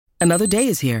Another day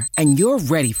is here, and you're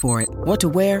ready for it. What to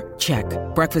wear? Check.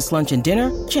 Breakfast, lunch, and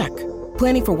dinner? Check.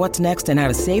 Planning for what's next and how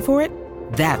to save for it?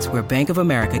 That's where Bank of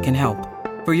America can help.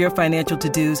 For your financial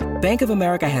to-dos, Bank of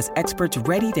America has experts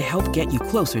ready to help get you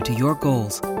closer to your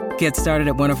goals. Get started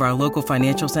at one of our local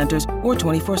financial centers or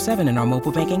 24/7 in our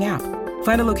mobile banking app.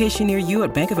 Find a location near you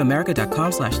at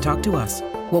bankofamerica.com/talktous.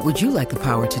 What would you like the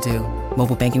power to do?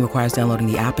 Mobile banking requires downloading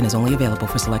the app and is only available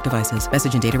for select devices.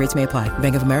 Message and data rates may apply.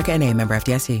 Bank of America N.A., member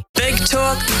FDIC. Big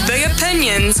talk, big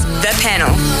opinions, the panel.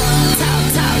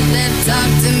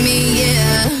 Talk to me,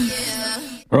 yeah.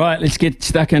 All right, let's get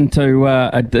stuck into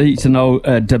a decent old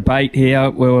debate here.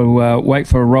 We'll wait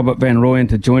for Robert Van Royen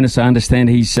to join us. I understand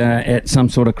he's at some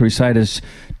sort of Crusaders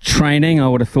training. I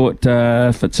would have thought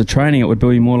if it's a training, it would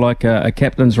be more like a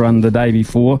captain's run the day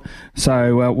before.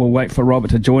 So we'll wait for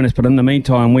Robert to join us. But in the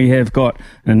meantime, we have got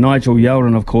Nigel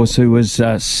Yalden, of course, who is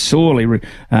sorely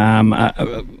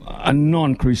a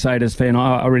non-Crusaders fan.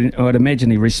 I would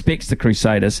imagine he respects the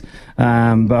Crusaders,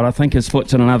 but I think his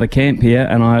foot's in another camp here,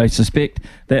 and I suspect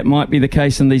that might be the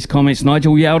case in these comments.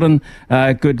 Nigel Yalden,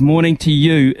 good morning to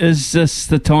you. Is this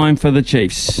the time for the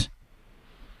Chiefs?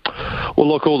 Well,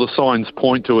 look, all the signs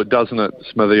point to it, doesn't it,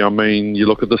 Smithy? I mean, you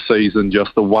look at the season,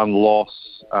 just the one loss,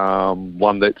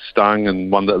 one that stung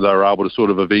and one that they were able to sort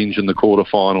of avenge in the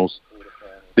quarterfinals.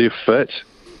 They're fit.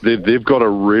 They've got a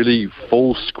really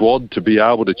full squad to be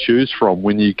able to choose from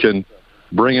when you can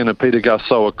bring in a Peter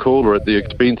Gasoa-Cooler at the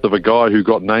expense of a guy who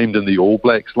got named in the All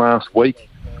Blacks last week.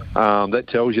 That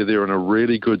tells you they're in a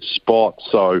really good spot.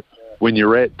 So when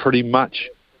you're at pretty much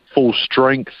full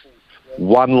strength,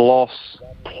 one loss,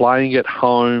 playing at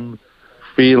home,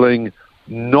 feeling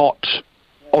not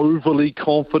overly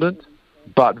confident,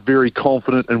 but very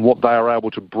confident in what they are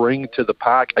able to bring to the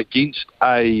park against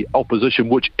a opposition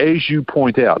which, as you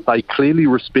point out, they clearly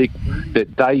respect,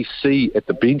 that they see at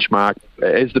the benchmark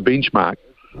as the benchmark.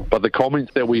 But the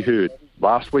comments that we heard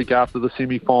last week after the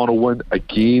semi-final win,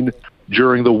 again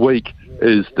during the week,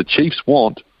 is the Chiefs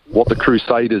want what the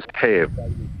Crusaders have.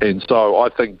 And so I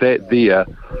think that there,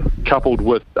 coupled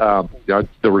with the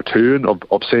return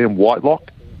of Sam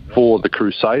Whitelock for the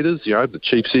Crusaders, the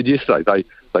Chiefs said yesterday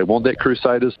they want that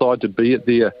Crusaders side to be at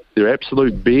their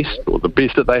absolute best, or the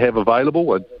best that they have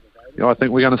available, and I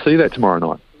think we're going to see that tomorrow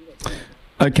night.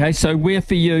 Okay, so where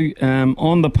for you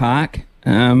on the park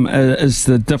is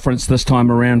the difference this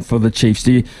time around for the Chiefs?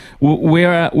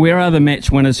 Where are the match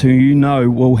winners who you know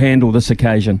will handle this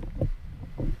occasion?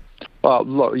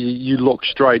 Look, you look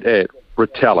straight at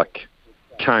Retallick,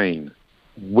 Kane,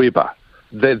 Weber.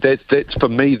 That's for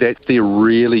me, that's their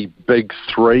really big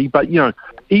three. But,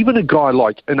 even a guy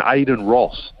like an Aidan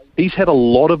Ross, he's had a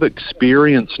lot of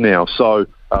experience now. So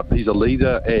he's a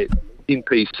leader at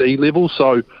NPC level.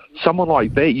 So someone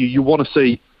like that, you want to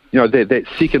see, that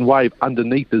second wave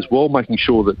underneath as well, making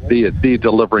sure that they're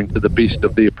delivering to the best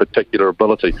of their particular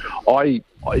ability. I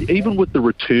even with the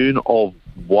return of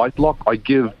Whitelock, I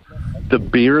give the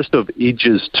barest of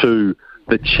edges to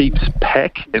the Chiefs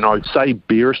pack, and I'd say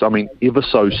barest, I mean ever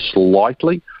so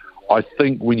slightly. I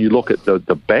think when you look at the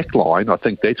back line, I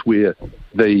think that's where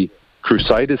the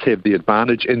Crusaders have the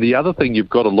advantage. And the other thing you've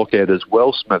got to look at as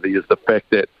well, Smithy, is the fact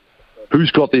that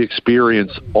who's got the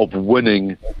experience of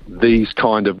winning these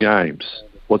kind of games?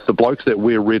 What's the blokes that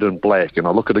wear red and black? And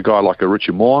I look at a guy like a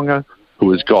Richard Mo'unga,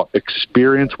 who has got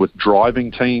experience with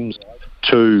driving teams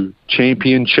to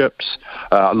championships.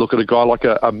 Look at a guy like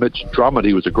a Mitch Drummond.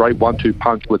 He was a great 1-2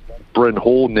 punch with Bryn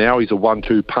Hall. Now he's a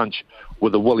 1-2 punch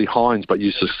with a Willie Hines, but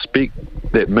you suspect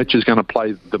that Mitch is going to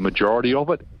play the majority of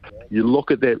it. You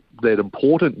look at that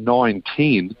important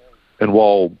 9-10, and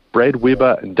while Brad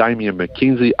Weber and Damian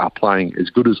McKenzie are playing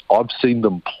as good as I've seen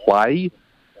them play,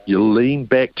 you lean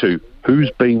back to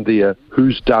who's been there,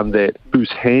 who's done that,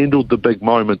 who's handled the big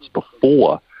moments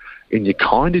before, and you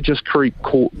kind of just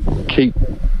keep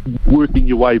working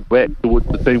your way back towards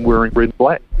the team wearing red and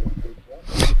black.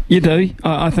 You do.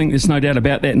 I think there's no doubt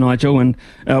about that, Nigel, and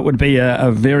it would be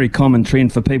a very common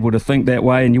trend for people to think that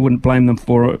way, and you wouldn't blame them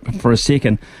for a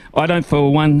second. I don't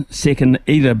for 1 second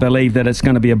either believe that it's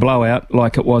going to be a blowout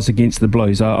like it was against the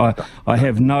Blues. I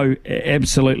have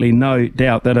absolutely no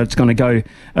doubt that it's going to go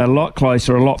a lot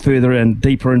closer, a lot further and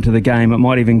deeper into the game. It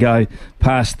might even go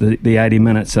past the 80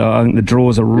 minutes. So I think the draw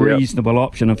is a reasonable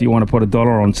option if you want to put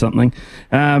 $1 on something.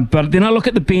 But then I look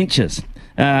at the benches.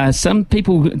 Some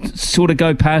people sort of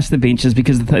go past the benches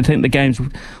because they think the game's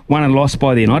won and lost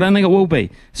by then. I don't think it will be.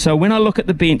 So when I look at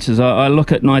the benches, I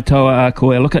look at Naitoa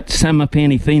Akoi, I look at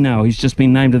Samapani Finau, who's just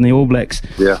been named in the All Blacks.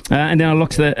 Yeah. And then I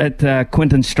look at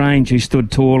Quinton Strange, who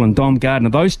stood tall, and Dom Gardner,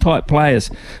 those type players.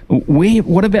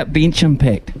 What about bench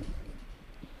impact?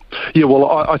 Yeah, well,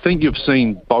 I think you've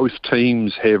seen both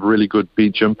teams have really good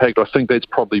bench impact. I think that's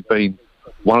probably been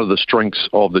one of the strengths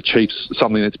of the Chiefs,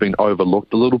 something that's been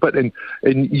overlooked a little bit. And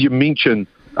you mentioned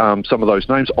some of those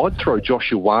names. I'd throw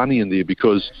Josh Ioane in there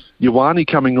because Ioane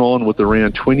coming on with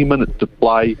around 20 minutes to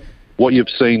play. What you've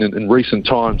seen in recent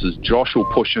times is Josh will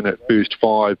push in at first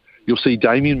five. You'll see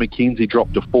Damien McKenzie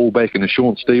drop to fullback and a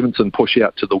Sean Stevenson push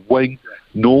out to the wing.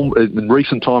 In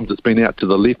recent times, it's been out to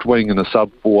the left wing and a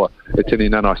sub for Etene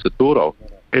Nanai-Seturo.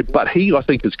 But he, I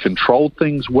think, has controlled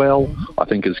things well. I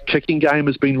think his kicking game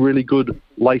has been really good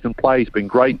late in play. He's been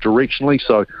great directionally,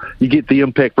 so you get the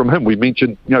impact from him. We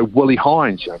mentioned, Willie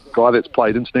Hines, a guy that's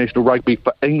played international rugby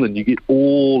for England. You get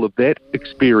all of that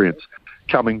experience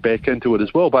coming back into it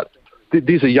as well. But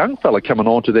there's a young fella coming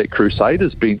onto that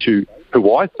Crusaders bench who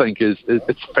I think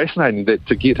it's fascinating that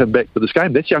to get him back for this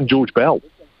game. That's young George Bell,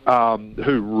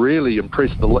 who really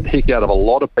impressed the heck out of a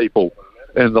lot of people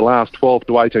in the last 12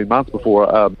 to 18 months before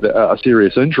a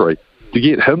serious injury. To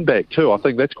get him back too, I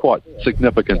think that's quite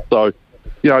significant. So,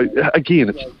 again,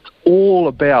 it's all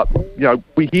about,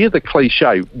 we hear the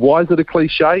cliche. Why is it a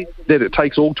cliche that it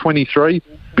takes all 23?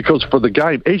 Because for the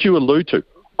game, as you allude to,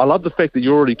 I love the fact that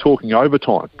you're already talking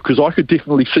overtime, because I could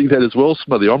definitely see that as well,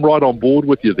 Smithy. I'm right on board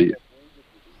with you there.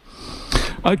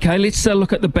 Okay, let's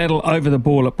look at the battle over the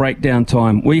ball at breakdown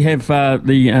time. We have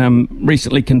the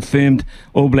recently confirmed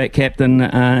All Black captain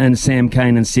and Sam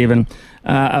Cane in 7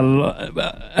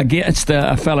 against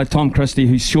a fellow Tom Christie,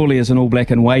 who surely is an All Black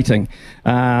in waiting.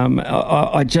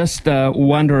 I just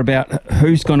wonder about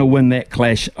who's going to win that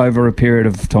clash over a period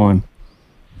of time.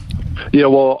 Yeah,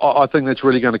 well, I think that's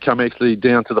really going to come actually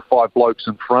down to the 5 blokes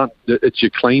in front. It's your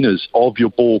cleaners of your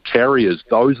ball carriers.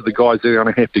 Those are the guys that are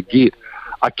going to have to get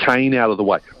a Cane out of the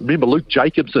way. Remember, Luke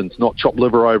Jacobson's not chopped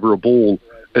liver over a ball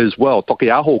as well.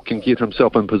 Tokiaho can get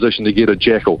himself in position to get a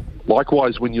jackal.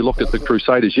 Likewise, when you look at the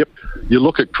Crusaders, you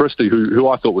look at Christie, who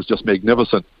I thought was just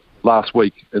magnificent last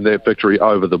week in their victory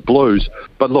over the Blues.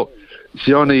 But look,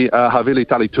 Sione Havili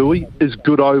Talitui is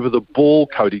good over the ball.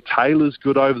 Cody Taylor's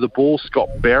good over the ball. Scott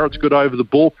Barrett's good over the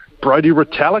ball. Brodie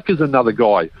Retallick is another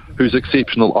guy who's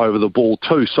exceptional over the ball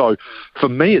too. So for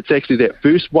me, it's actually that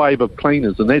first wave of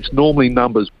cleaners, and that's normally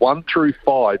numbers 1 through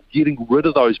 5, getting rid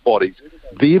of those bodies.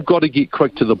 They've got to get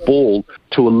quick to the ball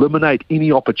to eliminate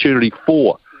any opportunity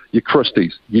for your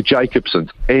Christies, your Jacobsons,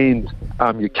 and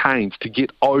your Canes to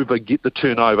get the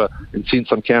turnover and send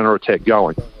some counter-attack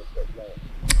going.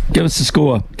 Give us a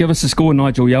score.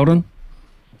 Nigel Yalden.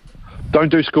 Don't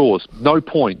do scores. No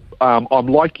point. I'm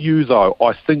like you, though.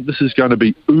 I think this is going to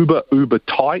be uber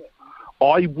tight.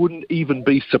 I wouldn't even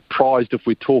be surprised if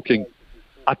we're talking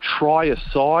a try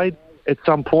aside at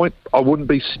some point. I wouldn't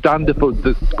be stunned if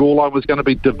the scoreline was going to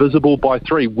be divisible by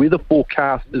 3. Weather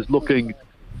forecast is looking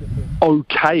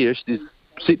okayish. There's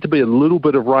set to be a little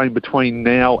bit of rain between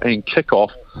now and kickoff.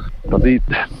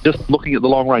 Just looking at the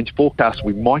long-range forecast,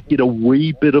 we might get a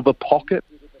wee bit of a pocket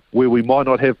where we might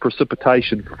not have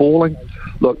precipitation falling.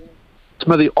 Look,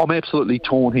 Smithy, I'm absolutely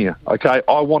torn here, okay?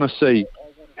 I want to see,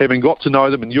 having got to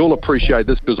know them, and you'll appreciate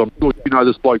this because I'm sure you know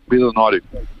this bloke better than I do,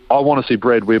 I want to see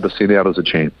Brad Weber sent out as a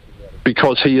champ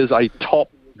because he is a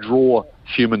top-draw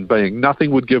human being.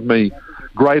 Nothing would give me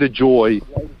greater joy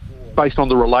based on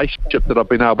the relationship that I've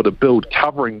been able to build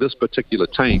covering this particular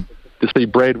team, to see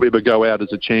Brad Weber go out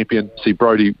as a champion, see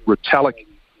Brodie Retallick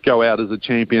go out as a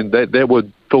champion. That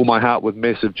would fill my heart with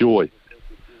massive joy.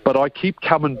 But I keep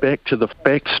coming back to the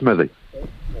fact, Smithy,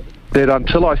 that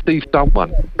until I see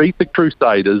someone beat the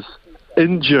Crusaders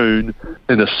in June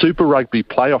in a Super Rugby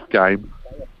playoff game,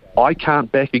 I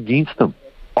can't back against them.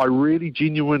 I really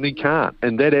genuinely can't.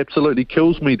 And that absolutely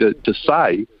kills me to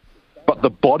say, but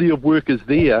the body of work is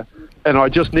there, and I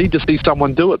just need to see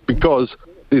someone do it because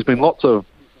there's been lots of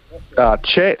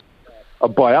chat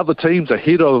by other teams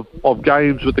ahead of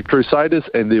games with the Crusaders,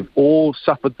 and they've all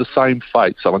suffered the same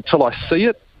fate. So until I see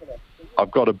it,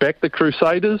 I've got to back the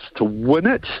Crusaders to win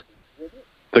it.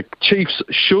 The Chiefs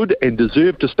should and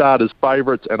deserve to start as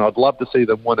favourites, and I'd love to see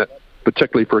them win it,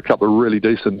 particularly for a couple of really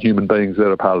decent human beings that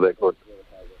are part of that group.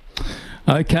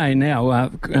 Okay,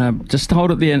 now, just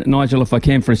hold it there, Nigel, if I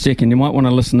can, for a second. You might want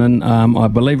to listen in. I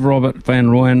believe Robert Van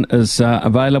Royen is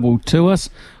available to us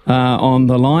on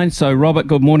the line. So, Robert,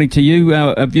 good morning to you.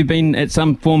 Have you been at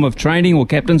some form of training or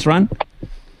captain's run?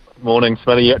 Morning,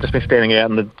 Smithy. Yeah, just been standing out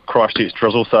in the Christchurch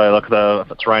drizzle, so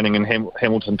if it's raining in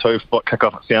Hamilton too, for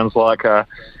kick-off it sounds like. They're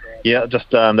about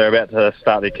to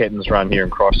start their captain's run here in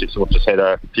Christchurch, so we've just had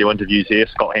a few interviews here.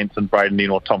 Scott Hansen, Braden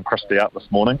Neno, Tom Christie up this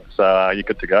morning, so you're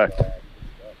good to go.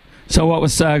 So what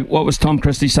was Tom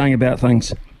Christie saying about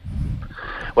things?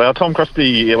 Well, Tom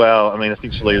Christie,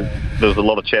 essentially there was a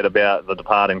lot of chat about the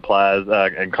departing players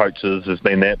and coaches, there's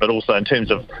been that, but also in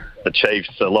terms of the Chiefs,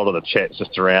 a lot of the chat's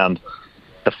just around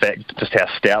the fact just how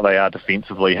stout they are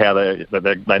defensively, how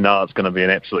they know it's going to be an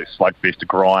absolute slugfest to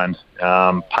grind.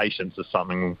 Patience is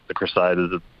something the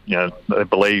Crusaders, they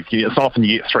believe. It's not often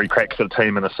you get 3 cracks at a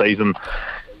team in a season.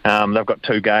 They've got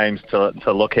 2 games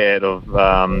to look at of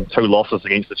 2 losses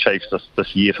against the Chiefs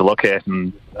this year to look at,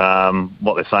 and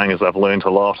what they're saying is they've learned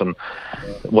a lot. And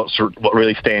what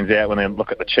really stands out when they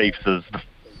look at the Chiefs is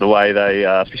the way they,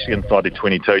 especially inside their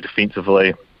 22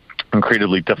 defensively,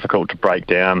 incredibly difficult to break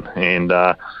down, and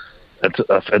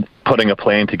it's putting a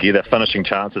plan together, finishing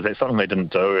chances. That's something they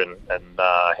didn't do in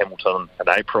Hamilton in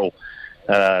April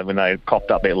when they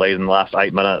copped up that lead in the last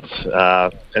 8 minutes,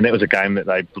 and that was a game that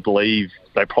they believe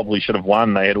they probably should have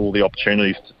won. They had all the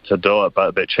opportunities to do it,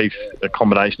 but their Chiefs, a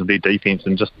combination of their defence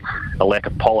and just a lack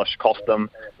of polish cost them.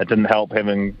 It didn't help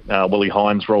having Willie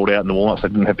Hines rolled out in the warm-ups. They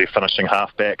didn't have their finishing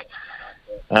halfback.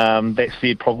 That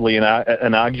said, probably an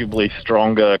arguably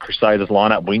stronger Crusaders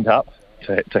lineup went up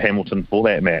to Hamilton for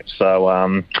that match. So,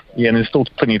 and there's still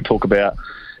plenty to talk about.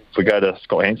 If we go to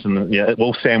Scott Hansen,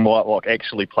 will Sam Whitelock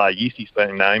actually play? Yes, he's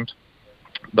being named,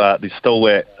 but there's still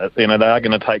that, they are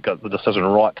going to take the decision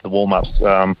right to the warm-ups.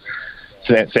 So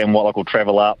that Sam Whitelock will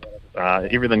travel up.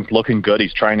 Everything's looking good.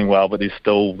 He's training well, but there's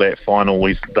still that final.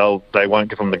 They won't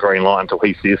give him the green light until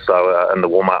he says so in the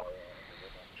warm-up.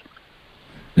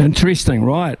 Interesting,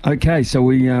 right? Okay, so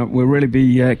we'll really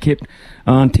be kept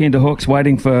on tenterhooks,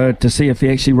 waiting to see if he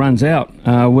actually runs out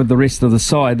with the rest of the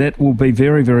side. That will be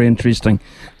very, very interesting.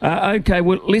 Okay,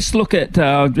 well, let's look at.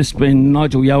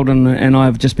 Nigel Yalden and I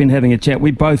have just been having a chat.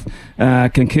 We both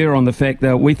concur on the fact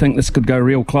that we think this could go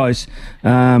real close,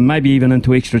 maybe even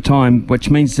into extra time, which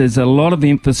means there's a lot of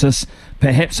emphasis,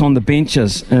 perhaps, on the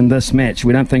benches in this match.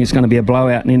 We don't think it's going to be a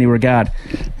blowout in any regard.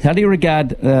 How do you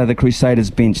regard the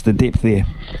Crusaders bench, the depth there?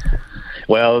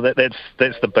 Well, that's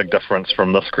the big difference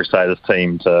from this Crusaders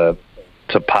team to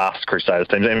past Crusaders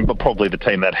teams. But probably the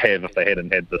team they'd have if they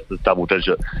hadn't had this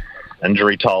double-digit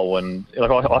injury toll. And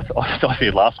I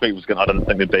said last week I didn't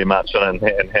think there'd be much, and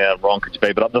how wrong could you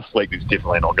be? But this week there's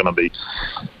definitely not going to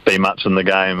be much in the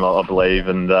game, I believe.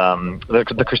 And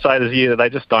the Crusaders, they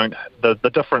just don't. The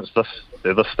difference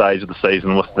this stage of the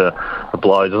season with the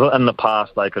blows is in the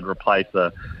past they could replace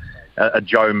a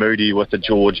Joe Moody with a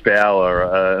George Bauer,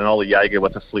 an Ollie Jaeger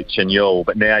with a Fletcher Newell,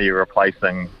 but now you're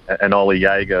replacing an Ollie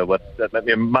Jaeger with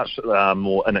much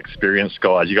more inexperienced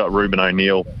guys. You got Ruben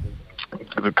O'Neill,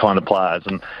 the kind of players,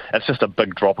 and it's just a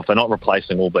big drop if they're not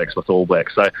replacing All Blacks with All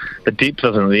Blacks. So the depth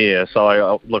isn't there. So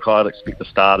I'd expect the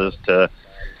starters to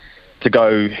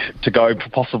go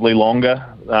possibly longer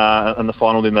in the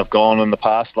final than they've gone in the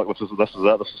past. Like this is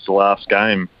the last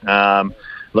game.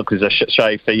 There's a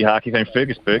Shea Fihaki thing.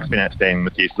 Fergus Burke's been outstanding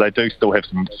this year, so they do still have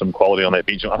some quality on that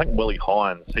bench. I think Willie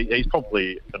Hines, he's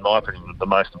probably, in my opinion, the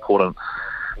most important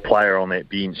player on that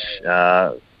bench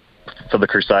for the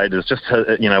Crusaders. Just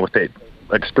with that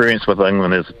experience with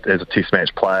England as a Test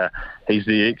match player, he's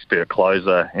the expert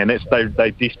closer, and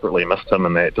they desperately missed him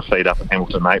in that defeat up in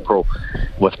Hamilton in April,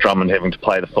 with Drummond having to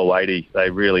play the full 80. They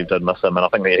really did miss him, and I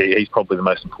think he's probably the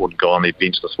most important guy on their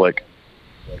bench this week.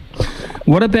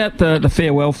 What about the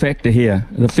farewell factor here?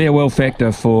 The farewell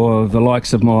factor for the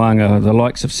likes of Moanga, the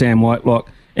likes of Sam Whitelock,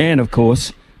 and of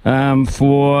course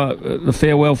for the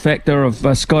farewell factor of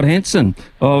Scott Hansen,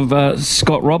 of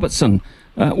Scott Robertson.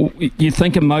 You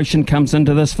think emotion comes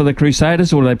into this for the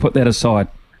Crusaders, or do they put that aside?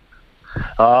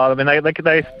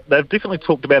 They've definitely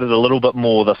talked about it a little bit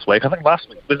more this week. I think last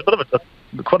week there's a bit of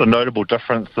quite a notable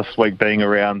difference this week being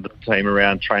around the team,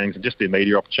 around trainings and just their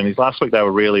media opportunities. Last week they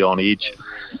were really on edge.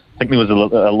 I think there was a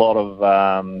lot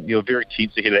of you were very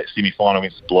tense ahead of that semi-final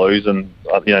against the Blues, and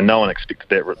no one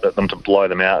expected them to blow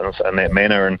them out in that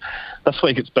manner. And this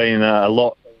week it's been a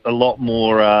lot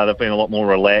more. They've been a lot more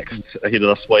relaxed ahead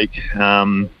of this week.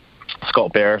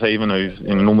 Scott Barrett, even,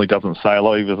 who normally doesn't say a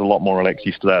lot, he was a lot more relaxed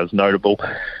yesterday. It was notable.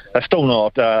 They're still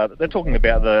not. They're talking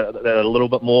about a little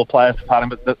bit more players departing,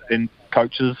 but in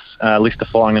coaches, Lester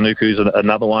Flying-Anuku's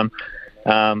another one.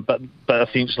 But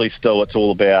essentially, still, it's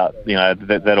all about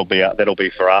that'll be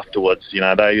for afterwards. They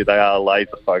are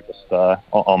laser focused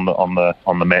on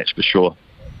the match for sure.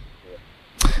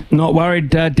 Not worried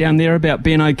down there about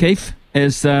Ben O'Keefe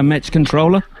as match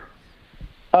controller?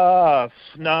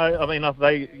 No, I mean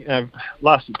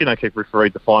Ben O'Keefe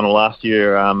refereed the final last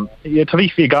year. To be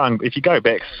fair, if you go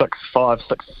back 6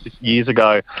 years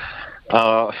ago,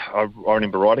 I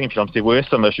remember writing a few times there were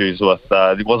some issues with.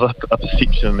 There was a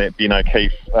perception that Ben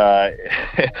O'Keefe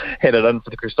had it in for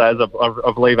the Crusaders.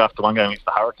 I believe after one game against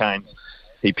the Hurricanes,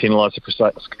 he penalised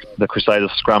the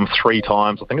Crusaders scrum 3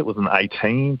 times. I think it was in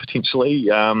 18 potentially,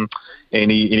 and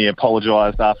he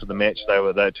apologised after the match.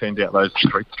 They turned out those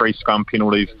three scrum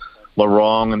penalties were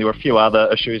wrong, and there were a few other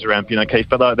issues around Ben O'Keefe,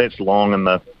 but that's long in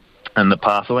the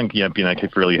past. I think Ben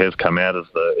O'Keefe really has come out as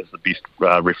the best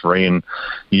referee and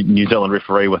New Zealand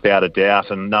referee without a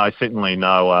doubt, and no, certainly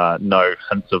no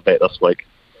hints of that this week.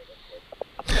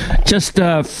 Just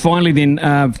finally then,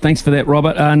 thanks for that,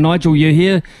 Robert. Nigel, you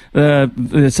hear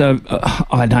there's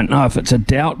I don't know if it's a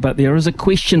doubt, but there is a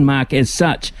question mark as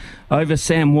such over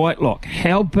Sam Whitelock.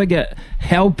 How big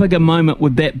a moment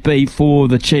would that be for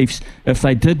the Chiefs if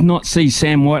they did not see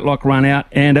Sam Whitelock run out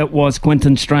and it was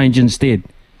Quinton Strange instead?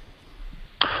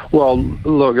 Well,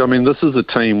 look, I mean, this is a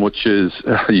team which is,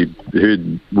 you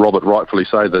heard Robert rightfully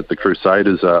say that the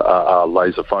Crusaders are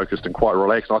laser-focused and quite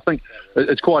relaxed. And I think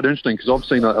it's quite interesting because I've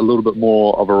seen a little bit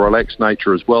more of a relaxed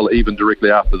nature as well, even directly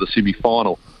after the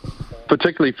semi-final.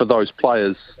 Particularly for those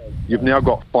players, you've now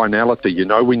got finality. You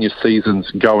know when your season's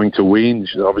going to end.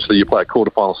 Obviously, you play a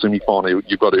quarter-final, semi-final,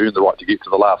 you've got to earn the right to get to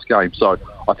the last game. So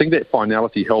I think that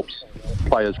finality helps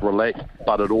players relax,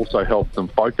 but it also helps them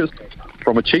focus.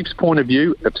 From a Chiefs point of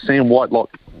view, if Sam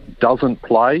Whitelock doesn't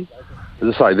play,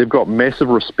 as I say, they've got massive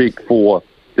respect for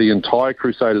the entire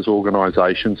Crusaders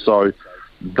organisation, so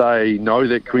they know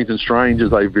that Quinton Strange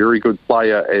is a very good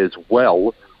player as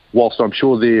well, whilst I'm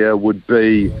sure there would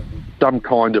be some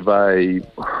kind of I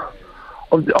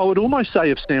would almost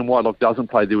say if Sam Whitelock doesn't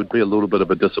play, there would be a little bit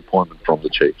of a disappointment from the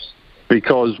Chiefs.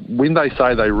 Because when they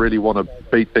say they really want to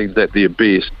beat teams at their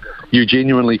best, you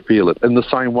genuinely feel it. In the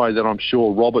same way that I'm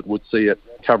sure Robert would see it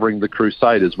covering the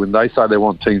Crusaders when they say they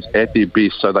want teams at their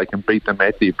best so they can beat them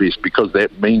at their best because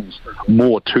that means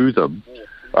more to them.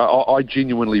 I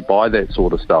genuinely buy that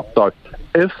sort of stuff. So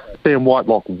if Sam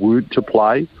Whitelock were to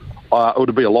play, it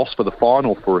would be a loss for the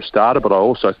final for a starter, but I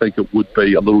also think it would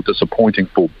be a little disappointing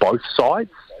for both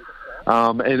sides.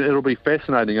 And it'll be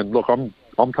fascinating. And look, I'm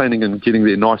planning on getting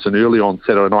there nice and early on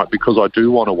Saturday night because I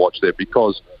do want to watch that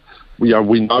because we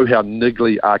know how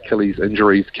niggly Achilles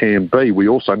injuries can be. We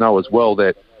also know as well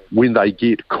that when they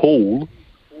get cool,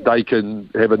 they can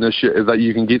have an issue, that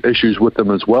you can get issues with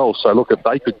them as well. So look, if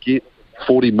they could get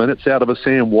 40 minutes out of a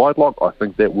Sam Whitelock, I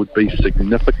think that would be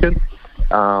significant.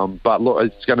 But look,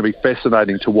 it's going to be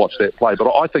fascinating to watch that play.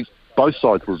 But I think both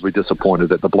sides would be disappointed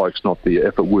that the bloke's not there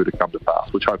if it were to come to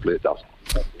pass, which hopefully it does.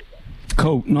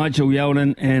 Cool. Nigel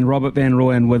Yalden and Robert Van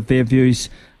Royen with their views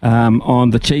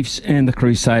on the Chiefs and the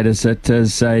Crusaders. It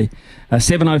is a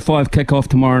 7:05 kick-off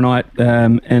tomorrow night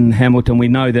in Hamilton. We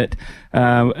know that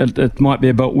it might be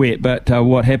a bit wet, but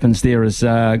what happens there is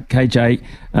KJ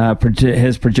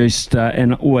has produced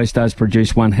and always does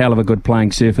produce one hell of a good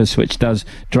playing surface, which does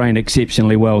drain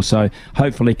exceptionally well. So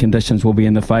hopefully conditions will be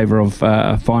in the favour of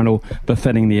a final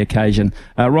befitting the occasion.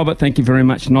 Robert, thank you very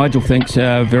much. Nigel, thanks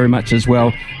very much as well.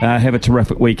 Have a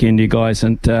terrific weekend, you guys.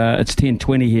 And it's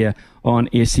 10:20 here on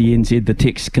SENZ. The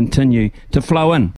texts continue to flow in.